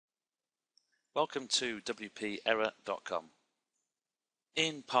Welcome to wperror.com.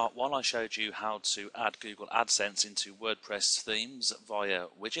 In part 1 I showed you how to add Google Adsense into Wordpress themes via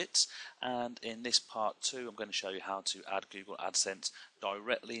widgets, and in this part 2 I'm going to show you how to add Google Adsense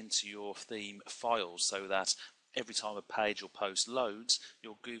directly into your theme files so that every time a page or post loads,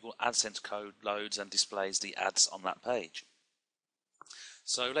 your Google Adsense code loads and displays the ads on that page.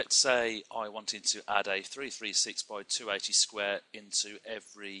 So let's say I wanted to add a 336 by 280 square into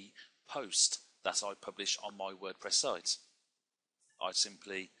every post that I publish on my WordPress site. I'd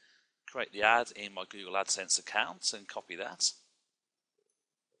simply create the ad in my Google AdSense account and copy that.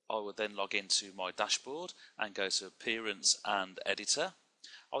 I would then log into my dashboard and go to Appearance and Editor.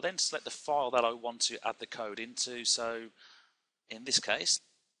 I'll then select the file that I want to add the code into. So in this case,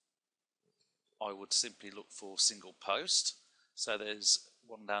 I would simply look for single post. So there's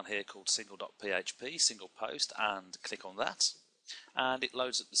one down here called single.php, single post, and click on that. And it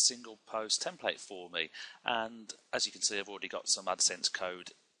loads up the single post template for me, and as you can see I've already got some AdSense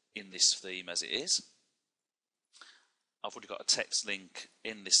code in this theme as it is. I've already got a text link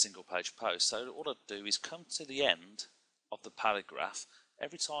in this single page post, so all I do is come to the end of the paragraph.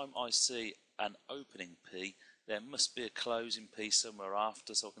 Every time I see an opening P, there must be a closing P somewhere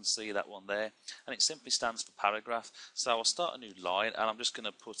after, so I can see that one there, and it simply stands for paragraph. So I'll start a new line and I'm just going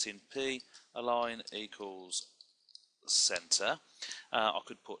to put in P align equals center. I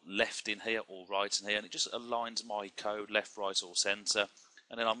could put left in here or right in here, and it just aligns my code left, right or center.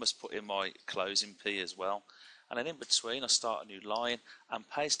 And then I must put in my closing P as well, and then in between I start a new line and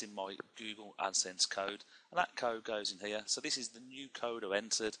paste in my Google AdSense code, and that code goes in here. So this is the new code I've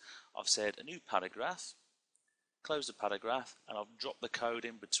entered. I've said a new paragraph, close the paragraph, and I've dropped the code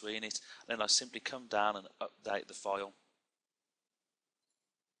in between it, and then I simply come down and update the file.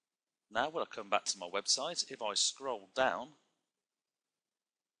 Now when I come back to my website, if I scroll down,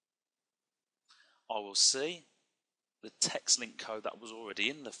 I will see the text link code that was already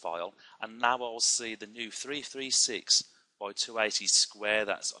in the file, and now I'll see the new 336 by 280 square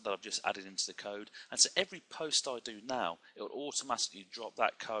that I've just added into the code. And so every post I do now, it will automatically drop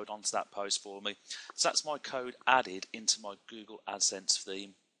that code onto that post for me. So that's my code added into my Google AdSense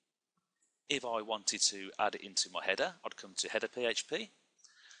theme. If I wanted to add it into my header, I'd come to header PHP,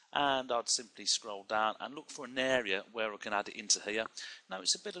 and I'd simply scroll down and look for an area where I can add it into here. Now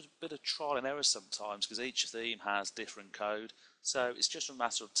it's a bit of trial and error sometimes because each theme has different code, so it's just a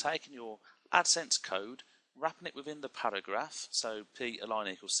matter of taking your AdSense code, wrapping it within the paragraph, so P align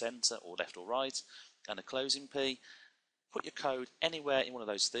equals center or left or right, and a closing P. Put your code anywhere in one of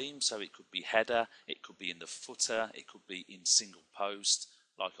those themes, so it could be header, it could be in the footer, it could be in single post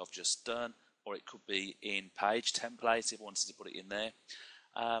like I've just done, or it could be in page template if I wanted to put it in there.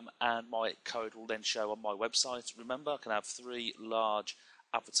 And my code will then show on my website. Remember, I can have 3 large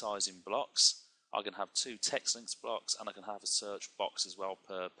advertising blocks, I can have 2 text links blocks, and I can have a search box as well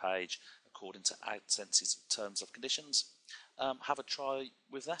per page according to AdSense's terms of conditions. Have a try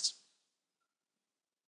with that.